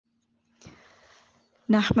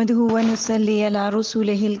नहमदुहु व नुसल्ली अला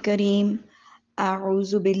रसूलिहिल करीम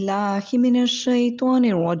अऊज़ु बिल्लाहि मिनश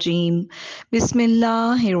शैतानिर रजीम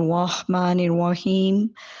बिस्मिल्लाहिर रहमानिर रहीम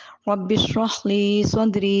रब्बिश्रह ली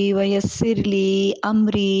सदरी व यस्सिर ली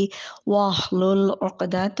अमरी वहलुल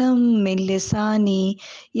उक़दतम मिन लिसानी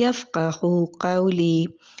यफ़क़हू क़ौली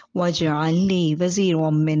वजअल ली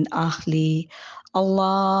वज़ीरम मिन अहली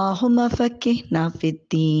अल्लाहुम्मा फ़क़्हिना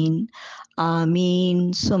फ़िद्दीन आमीन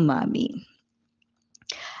सुम्मा आमीन।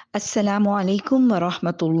 Assalamu alaikum wa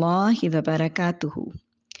rahmatullahi wa barakatuhu.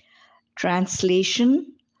 Translation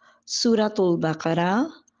Suratul Baqarah,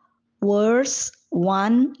 verse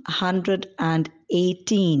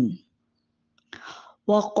 118.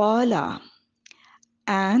 Waqala,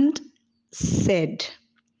 and said,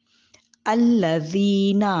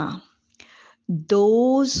 Alladhina,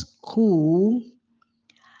 those who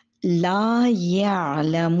la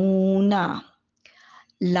ya'lamuna,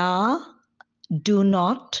 la, do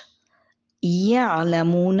not,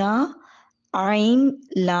 ya'lamuna, ain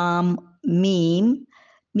lam mim,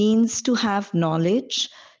 means to have knowledge,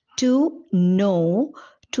 to know,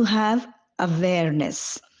 to have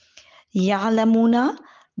awareness. Ya'lamuna,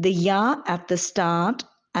 the ya at the start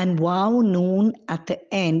and waw noon at the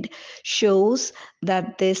end shows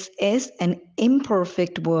that this is an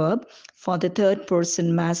imperfect verb for the third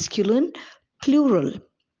person masculine plural.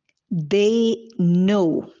 They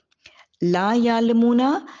know. La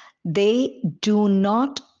ya'lamuna, they do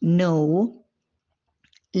not know.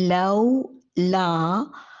 Law, la,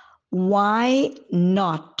 why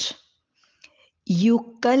not?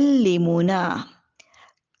 Yukallimuna,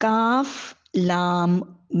 kaf, lam,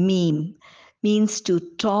 mim, means to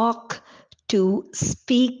talk, to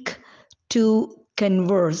speak, to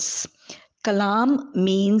converse. Kalam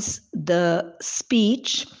means the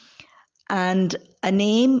speech, and a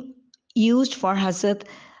name used for Hazrat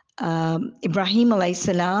Ibrahim alayhi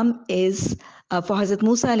salam is for Hazrat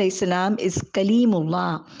Musa alayhi salam is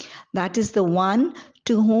Kalimullah. That is the one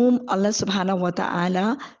to whom Allah subhanahu wa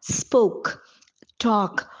ta'ala spoke,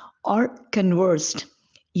 talk, or conversed.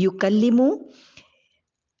 Yukallimu,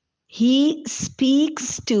 he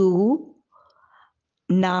speaks to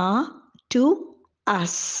na, to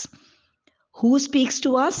us. Who speaks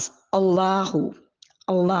to us? Allahu,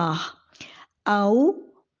 Allah. Aw,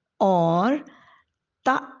 or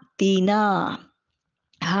ta'tina,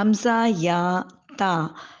 hamza ya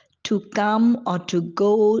ta, to come or to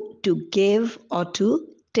go, to give or to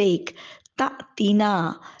take.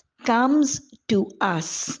 Ta'tina, comes to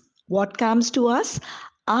us. What comes to us?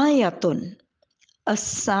 Ayatun, a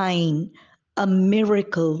sign, a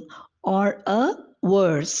miracle, or a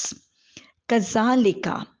verse.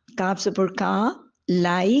 Kazalika, kaf sabur ka,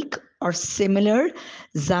 like or similar.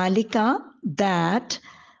 Zalika, that.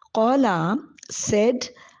 Qala, said.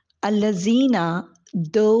 Allazina,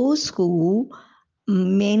 those who,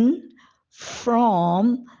 min,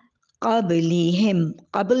 from, qablihim.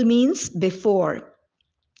 Qabl means before,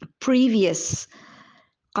 previous.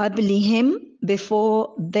 Qablihim,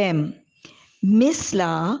 before them.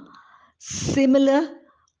 Misla, similar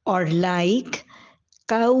or like.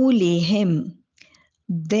 Qawlihim,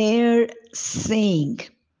 their saying.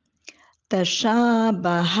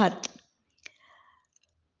 Tashabahat,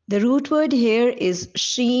 the root word here is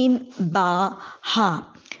sheen ba ha.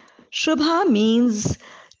 Shubha means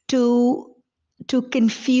to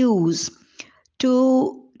confuse,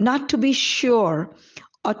 to not to be sure,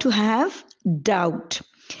 or to have doubt.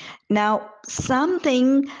 Now,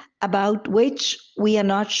 something about which we are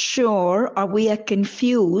not sure, or we are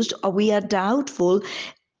confused, or we are doubtful,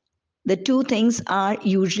 the two things are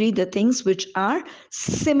usually the things which are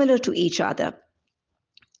similar to each other.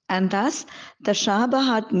 And thus,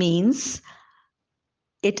 tashabahat means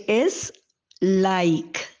it is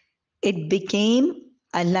like. It became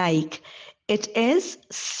alike. It is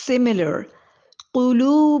similar.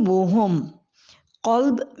 Qulubuhum.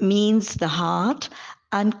 Qalb means the heart,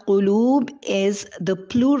 and qulub is the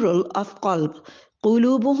plural of qalb.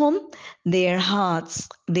 Qulubuhum, their hearts,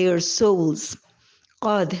 their souls.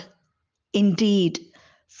 Qad, indeed,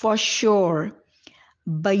 for sure.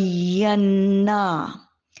 Bayanna.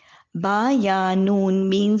 Bayanun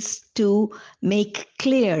means to make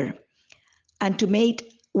clear and to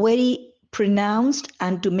make very pronounced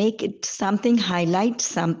and to make it something, highlight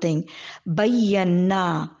something.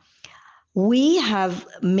 Bayanna. We have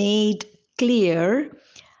made clear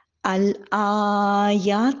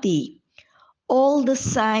al-ayati, all the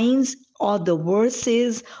signs or the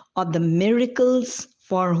verses or the miracles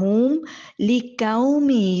for whom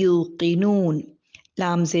liqaumi yuqinun.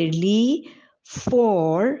 Lam zirli,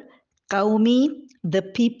 for qaumi, the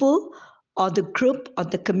people or the group or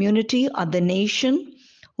the community or the nation.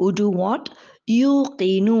 who do what?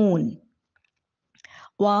 Yuqinun.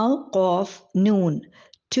 Waw, qaf, noon.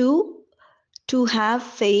 To have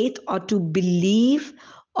faith or to believe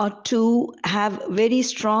or to have very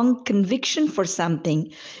strong conviction for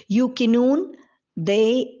something. Yuqinun,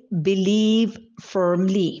 they believe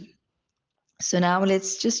firmly. So now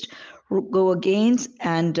let's just go again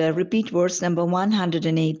and repeat verse number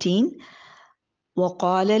 118. وَقَالَ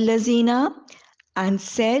الَّذِينَ, and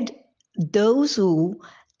said those who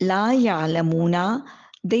لَا يَعْلَمُونَ,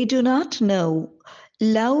 they do not know,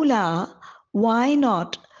 لَوْلَا, why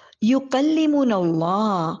not, يُكَلِّمُنَ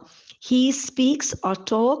اللَّهُ, he speaks or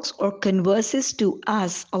talks or converses to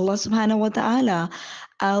us, Allah subhanahu wa ta'ala,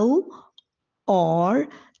 أو, or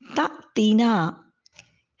تَأْتِنَا,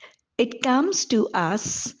 it comes to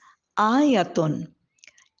us, ayatun,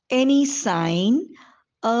 any sign,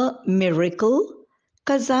 a miracle,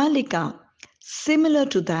 kazalika, similar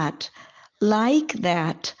to that, like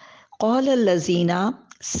that, qala lazina,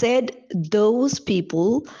 said those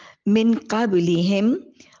people, min qablihim,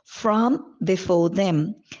 from before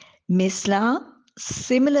them, misla,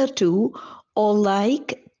 similar to, or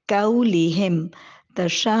like, kaulihim,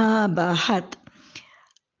 tashabahat,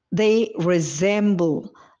 they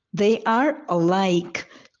resemble, they are alike.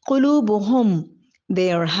 قلوبهم,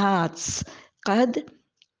 their hearts. قد,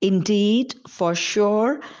 indeed, for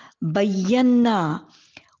sure. بينا,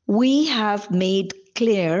 we have made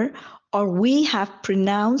clear or we have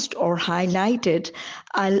pronounced or highlighted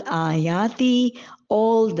al-ayati,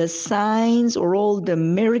 all the signs or all the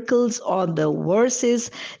miracles or the verses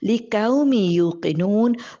لِقَوْمِ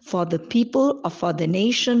يُوقِنُونَ, for the people or for the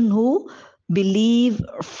nation who believe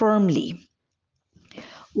firmly.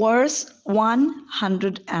 Verse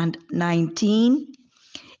 119.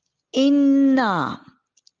 Inna.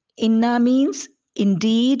 Inna means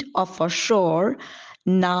indeed or for sure.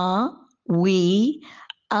 Na, we.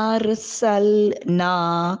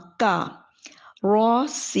 Arsalnaka. Ra,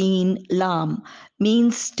 sin, lam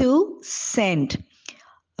means to send.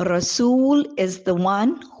 Rasul is the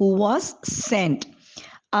one who was sent.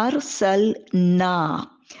 Arsalna.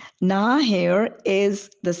 Na here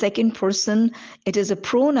is the second person. It is a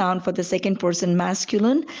pronoun for the second person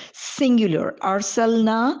masculine singular.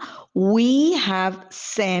 Arsalna, we have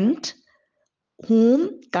sent.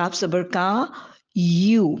 Whom? Kaf sabar ka,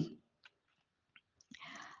 you.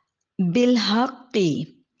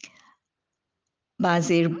 Bilhaqi,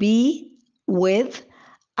 bazir bi, with.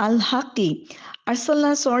 Al-Haqi.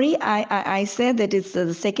 Arsalna, sorry, I said that it's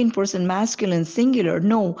the second person masculine singular.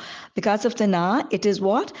 No, because of the na, it is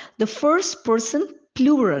what? The first person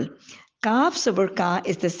plural. Kaf sabar ka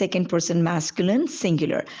is the second person masculine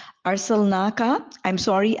singular. Arsalnaka, I'm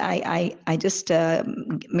sorry, I just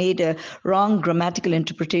made a wrong grammatical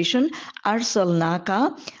interpretation.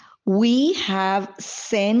 Arsalnaka, we have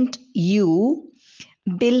sent you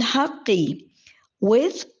bilhaqi,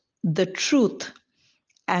 with the truth.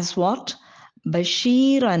 As what?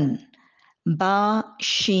 Bashiran. Ba,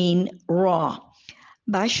 sheen, ra.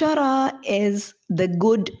 Bashara is the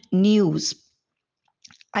good news.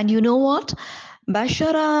 And you know what?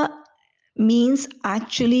 Bashara means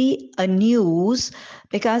actually a news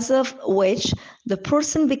because of which the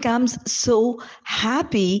person becomes so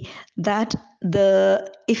happy that the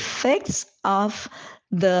effects of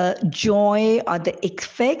the joy or the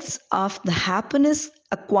effects of the happiness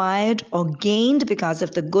acquired or gained because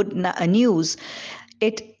of the good news,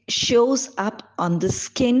 it shows up on the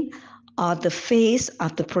skin or the face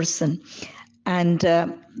of the person. And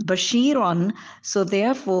Bashiron, so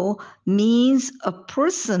therefore, means a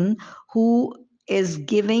person who is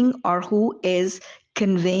giving or who is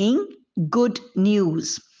conveying good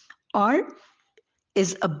news or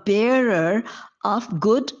is a bearer of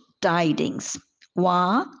good tidings.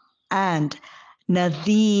 Wa, and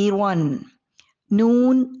Nadhiran,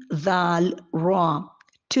 Noon, Dhal, Ra,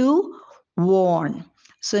 to warn.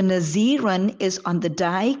 So Naziran is on the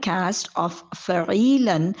die cast of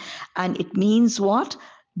Fa'ilan, and it means what?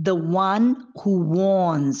 The one who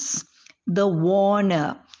warns, the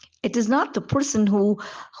warner. It is not the person who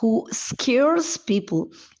scares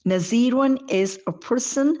people. Naziran is a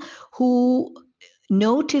person who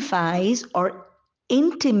notifies or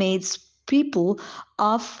intimates people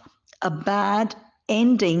of a bad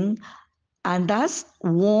ending and thus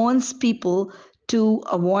warns people to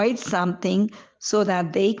avoid something so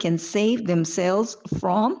that they can save themselves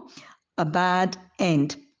from a bad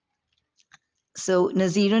end. So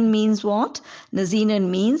Naziran means what? Naziran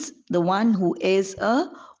means the one who is a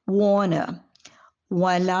warner.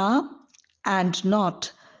 Wala, and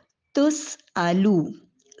not. Tus alu.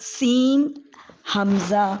 Seen,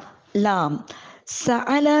 Hamza, Lam.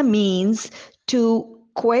 Sa'ala means to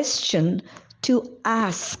question, to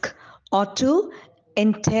ask, or to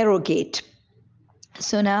interrogate.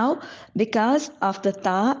 So now, because of the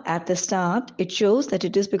ta at the start, it shows that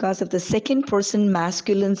it is because of the second person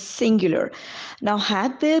masculine singular. Now,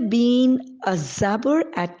 had there been a zabar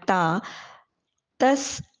at ta,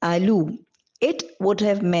 tas'alu, it would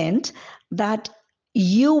have meant that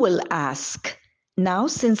you will ask. Now,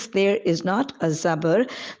 since there is not a zabar,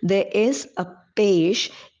 there is a pesh.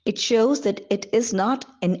 It shows that it is not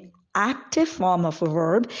an active form of a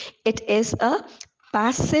verb, it is a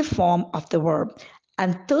passive form of the verb.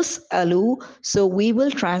 And tus'alu, so we will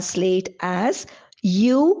translate as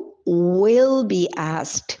you will be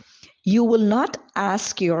asked. You will not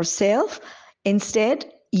ask yourself. Instead,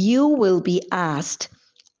 you will be asked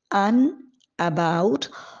about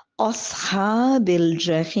Ashabil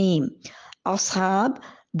Jahim. Ashab,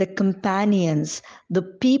 the companions, the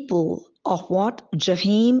people of what?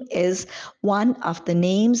 Jahim is one of the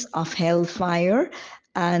names of hellfire,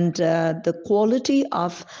 and the quality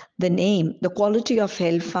of the name, the quality of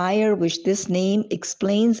hellfire which this name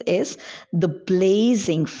explains is the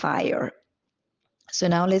blazing fire. So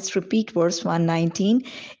now let's repeat verse 119.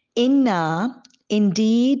 Inna,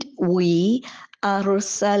 indeed we,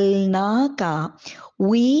 arsalnaka,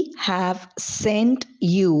 we have sent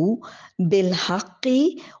you, bil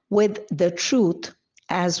haqqi, with the truth.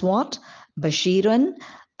 As what? Bashiran,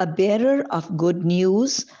 a bearer of good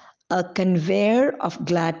news, a conveyor of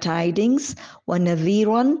glad tidings, wa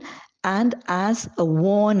nadhiran, and as a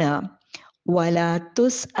warner. Wala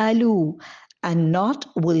tus'alu, and not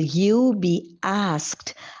will you be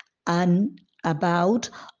asked about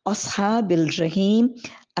ashabil jahim,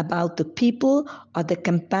 about the people or the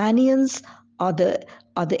companions or the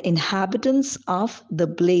inhabitants of the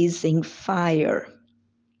blazing fire.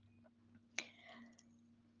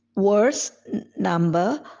 Verse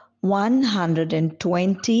number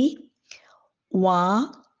 120. Wa,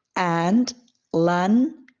 and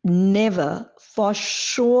lan, never, for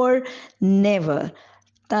sure, never.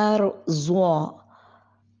 Tarzwa,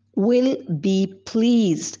 will be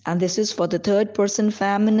pleased, and this is for the third person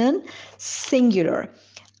feminine singular.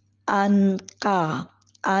 Anka,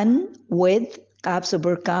 an, with kaf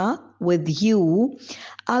sabr ka, with you.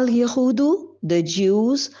 Al yahudu, the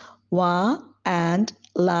Jews. Wa, and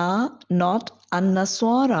la, not. An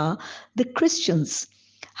naswara, the Christians.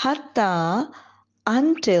 Hatta,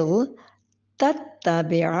 until.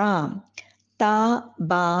 Tattabi'a,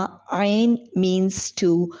 Taba'ain means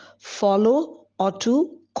to follow or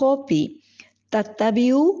to copy.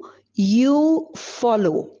 Tattabi'u, you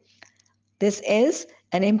follow. This is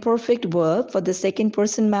an imperfect verb for the second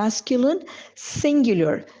person masculine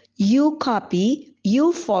singular. You copy,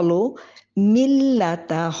 you follow.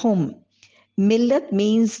 Millatahum. Millat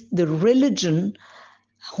means the religion.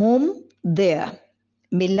 Hum, their.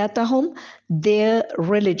 Millatahum, their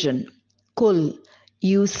religion. Kul,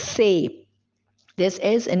 you say. This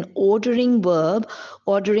is an ordering verb,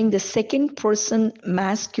 ordering the second person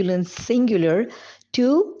masculine singular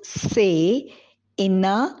to say.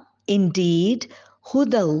 Inna, indeed.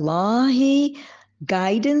 Hudallahi,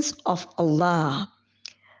 guidance of Allah.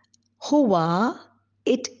 Huwa,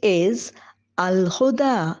 it is. Al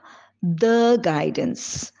Huda, the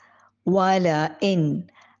guidance. Wala, in,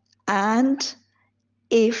 and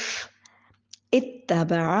if.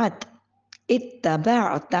 Ittaba'at,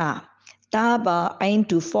 ittaba'ta, taba'ain,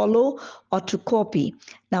 to follow or to copy.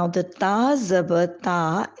 Now the ta zabar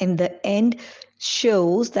ta in the end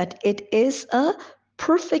shows that it is a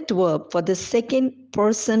perfect verb for the second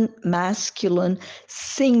person masculine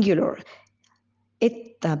singular.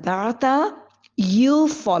 Ittaba'ta, you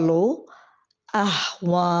follow.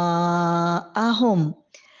 Ahwa'ahum,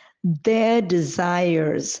 their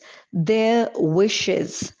desires, their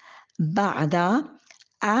wishes. Ba'da,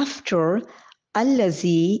 after.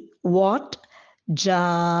 Allazi, what.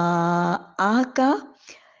 Ja'aka,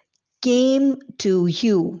 came to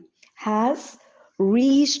you, has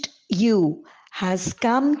reached you, has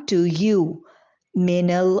come to you. Min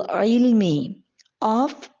al-ilmi,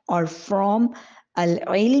 of or from.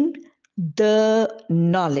 Al-ilm, the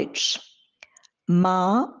knowledge.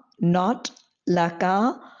 Ma, not.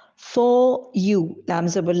 Laka, for you. Lam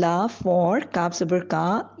zabala, for. Kaf zabr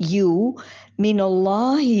ka, you.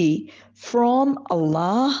 Minallahi, from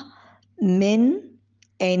Allah. Min,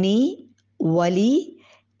 any. Wali,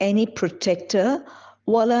 any protector.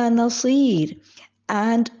 Wala nasir,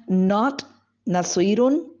 and not.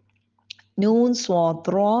 Nasirun, noon swat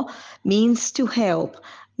ra, means to help.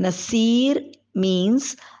 Nasir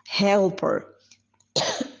means helper.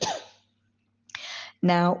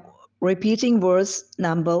 Now, repeating verse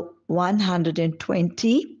number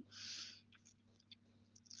 120.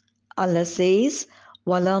 Allah says,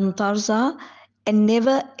 Walan tarza, and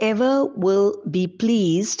never ever will be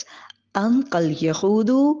pleased, Ankal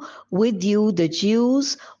Yahudu, with you the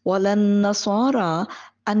Jews, Walan Nasara,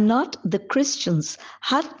 and not the Christians,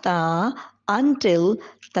 Hatta, until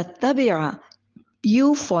Tattabi'a,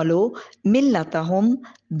 you follow millatahum,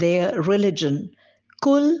 their religion.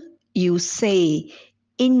 Kul, you say,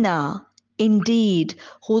 Inna, indeed,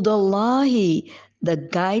 Hudallahi, the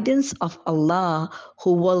guidance of Allah,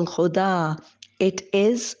 Huwal Huda, it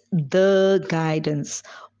is the guidance.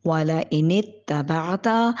 Wala init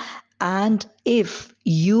tabata, and if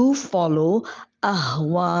you follow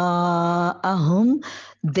ahwa'ahum,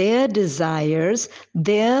 their desires,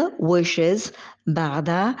 their wishes,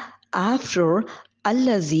 ba'da, after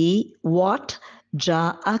allazi, what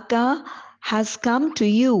ja'aka has come to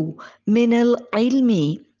you, minal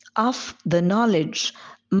ilmi, of the knowledge,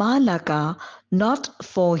 malaka, not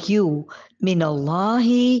for you,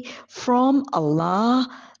 minallahi, from Allah,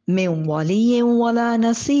 min waliyin wala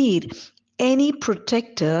nasir, any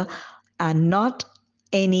protector and not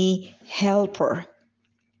any helper.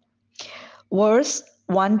 Verse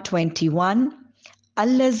 121,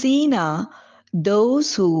 Allazina,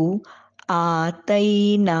 those who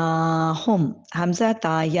atainahum, Hamza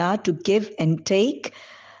taya, to give and take,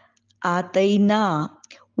 ataina,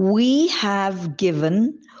 we have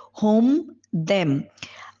given whom them,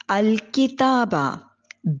 al-kitaba,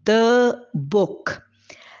 the book,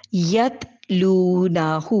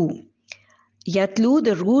 yatlunahu. Yatlu,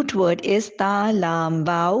 the root word is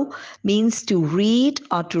talambau, means to read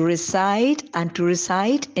or to recite, and to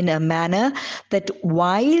recite in a manner that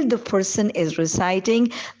while the person is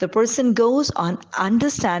reciting, the person goes on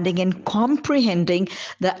understanding and comprehending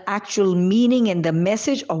the actual meaning and the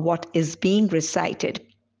message of what is being recited.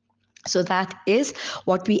 So that is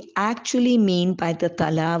what we actually mean by the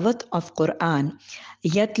talawat of Quran.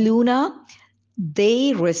 Yatluna,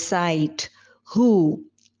 they recite. Who?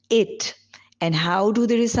 It. And how do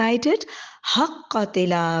they recite it? Haqqa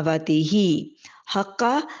tilawatihi.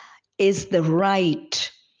 Haqqa is the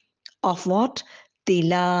right of what?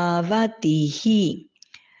 Tilawatihi.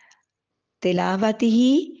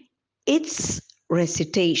 Tilawatihi, its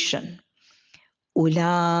recitation.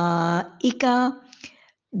 Ulaika,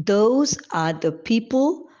 those are the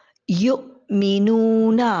people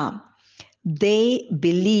yu'minuna, they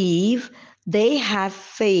believe, they have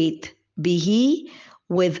faith, bihi,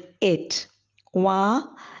 with it, wa,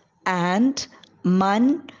 and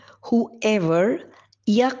man, whoever,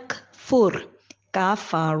 yakfur,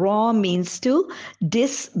 kafara means to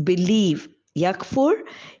disbelieve, yakfur,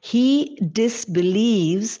 he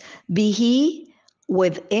disbelieves, bihi,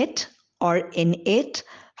 with it or in it,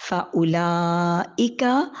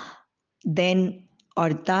 faulaika, then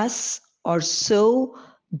or thus or so,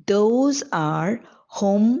 those are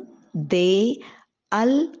whom they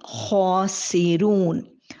al khasirun,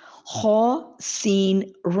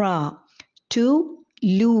 khasin ra, to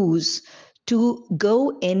lose, to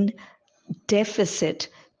go in deficit,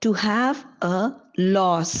 to have a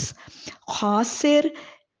loss. Khasir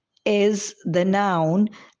is the noun,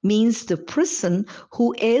 means the person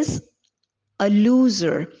who is a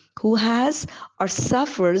loser, who has or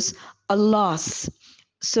suffers a loss.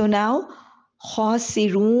 So now,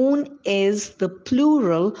 khasirun is the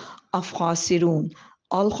plural of khasirun.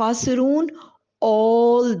 Al khasirun,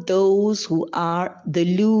 all those who are the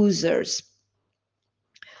losers.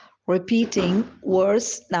 Repeating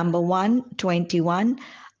verse number 121,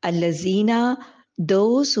 Allazina,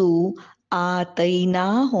 those who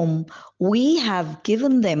atainahum, we have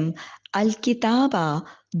given them al-kitaba,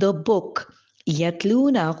 the book,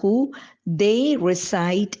 yatlunahu, they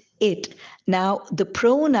recite it. Now the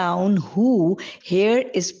pronoun who here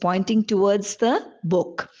is pointing towards the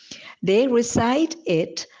book. They recite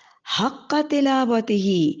it haqqa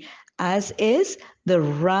tilawatihi, as is the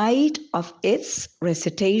right of its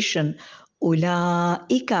recitation.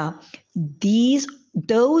 Ulaika,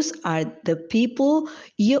 those are the people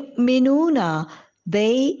yu'minuna,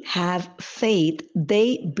 they have faith,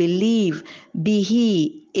 they believe,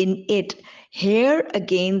 bihi, in it. Here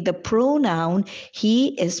again the pronoun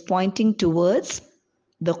he is pointing towards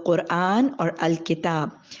the Quran or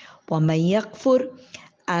Al-Kitab. وَمَن يَكْفُرْ,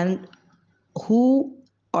 and who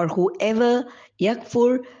or whoever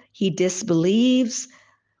yakfur, he disbelieves,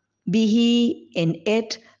 bihi, in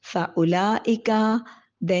it, fa'ulaika,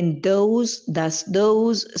 then those, thus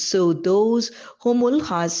those, so those, humul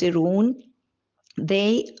khasirun,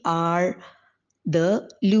 they are the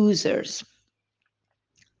losers.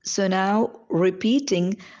 So now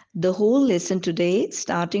repeating the whole lesson today,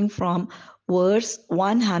 starting from verse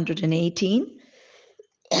 118.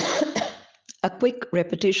 A quick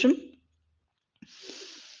repetition.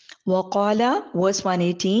 Waqala, verse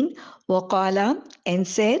 118, Waqala, and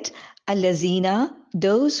said, Allazina,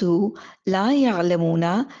 those who, la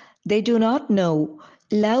ya'lamuna, they do not know,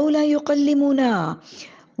 lawla yuqallimuna,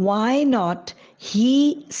 why not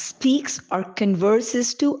he speaks or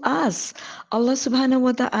converses to us, Allah subhanahu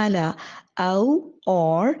wa ta'ala,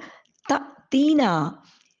 or ta'tina,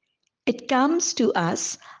 it comes to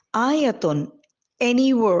us, ayatun,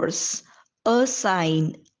 any verse, a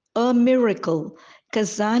sign, a miracle,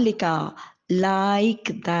 kazalika,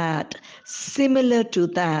 like that, similar to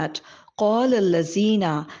that. Qala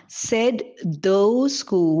allazina, said those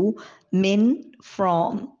who, min,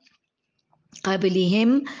 from,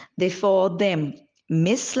 qabilihim, before them,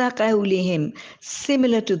 misla qawlihim,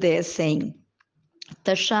 similar to their saying.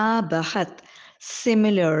 Tashabahat,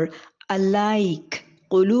 similar, alike,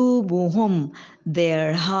 qulubuhum,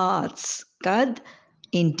 their hearts. Kad,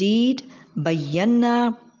 indeed,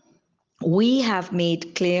 bayyana, we have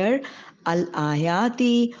made clear,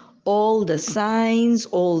 al-ayati, all the signs,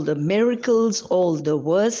 all the miracles, all the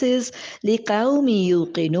verses, liqawmi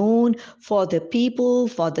yuqinun, for the people,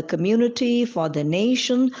 for the community, for the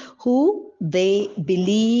nation, who they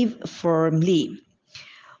believe firmly.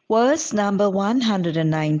 Verse number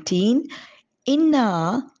 119.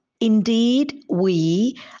 Inna, indeed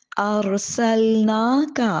we,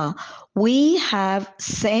 arsalnaka, we have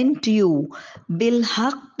sent you,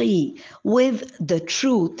 bilhaqqi, with the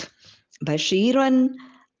truth, bashiran,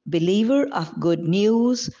 believer of good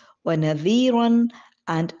news, wa nadhiran,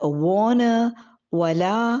 and a warner,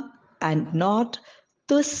 wala, and not,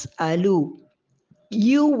 tus'alu,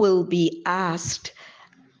 you will be asked,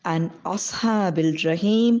 and Ashab al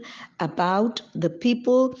Jahim, about the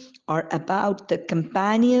people or about the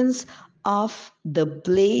companions of the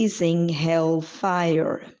blazing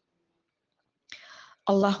hellfire.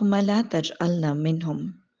 Allahumma la taj'alna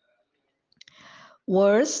minhum.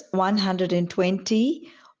 Verse 120,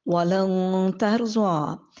 وَلَن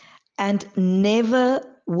تَرْضَى, and never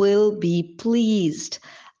will be pleased,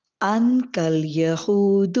 Ankal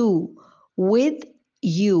Yahudu, with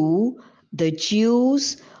you, the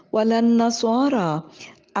Jews, walan Nasara,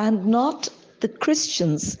 and not the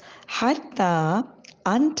Christians, hatta,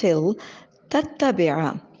 until,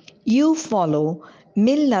 tattabi'a, you follow,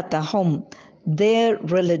 millatahum, their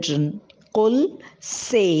religion. Qul,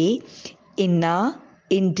 say, inna,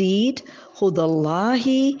 indeed,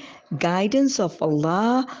 hudallahi, guidance of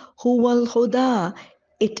Allah, huwal huda,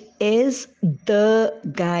 it is the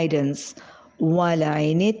guidance.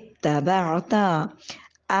 وَلَئِنِ اتَّبَعْتَ,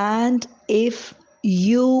 and if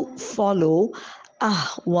you follow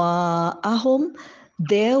ahwa'ahum,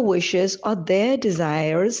 their wishes or their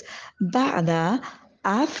desires, ba'da,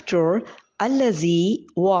 after, allazi,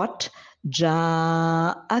 what,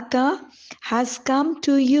 ja'aka, has come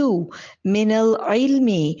to you, minal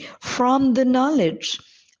ilmi, from the knowledge,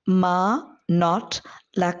 ma, not,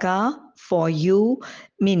 laka, for you,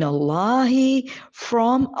 minallahi,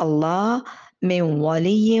 from Allah, min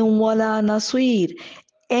waliyin wala nasir,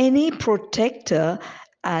 any protector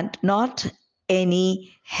and not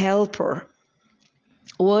any helper.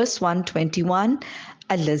 Verse 121,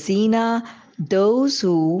 Allazina, those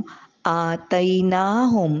who,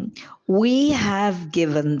 atainahum, we have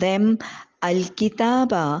given them,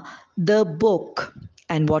 al-kitaba, the book.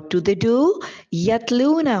 And what do?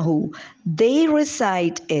 Yatlunahu, they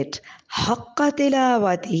recite it, haqqa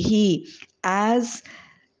tilawatihi, as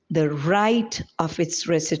the right of its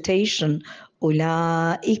recitation.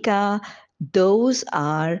 Ulaika, those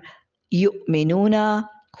are yu'minuna,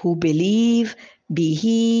 who believe,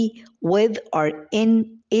 bihi, with or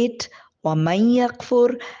in it, wa man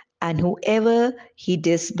yakfur, and whoever he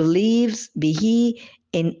disbelieves, bihi,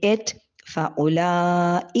 in it, fa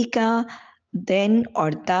ulaika, then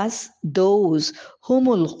or thus those,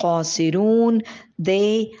 humul qasirun,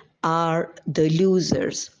 they are the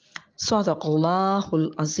losers.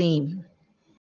 Sadaqallahul Azim.